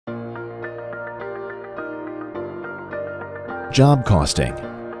Job costing.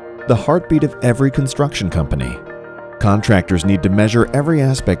 The heartbeat of every construction company. Contractors need to measure every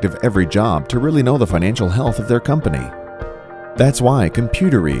aspect of every job to really know the financial health of their company. That's why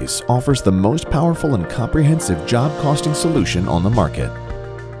ComputerEase offers the most powerful and comprehensive job costing solution on the market.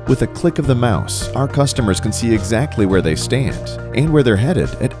 With a click of the mouse, our customers can see exactly where they stand and where they're headed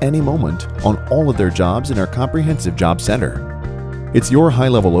at any moment on all of their jobs in our comprehensive job center. It's your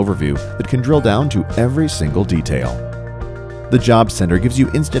high-level overview that can drill down to every single detail. The Job Center gives you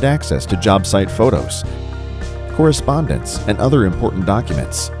instant access to job site photos, correspondence, and other important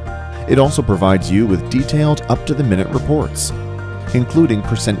documents. It also provides you with detailed up-to-the-minute reports, including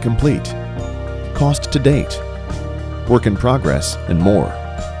percent complete, cost to date, work in progress, and more.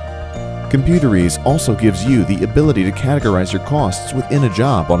 ComputerEase also gives you the ability to categorize your costs within a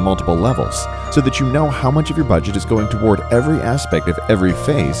job on multiple levels so that you know how much of your budget is going toward every aspect of every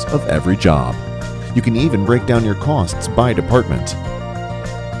phase of every job. You can even break down your costs by department.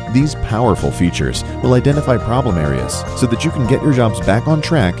 These powerful features will identify problem areas so that you can get your jobs back on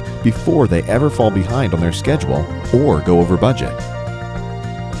track before they ever fall behind on their schedule or go over budget.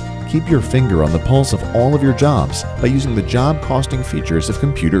 Keep your finger on the pulse of all of your jobs by using the job costing features of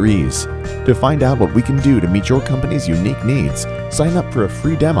ComputerEase. To find out what we can do to meet your company's unique needs, sign up for a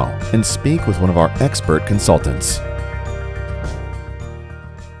free demo and speak with one of our expert consultants.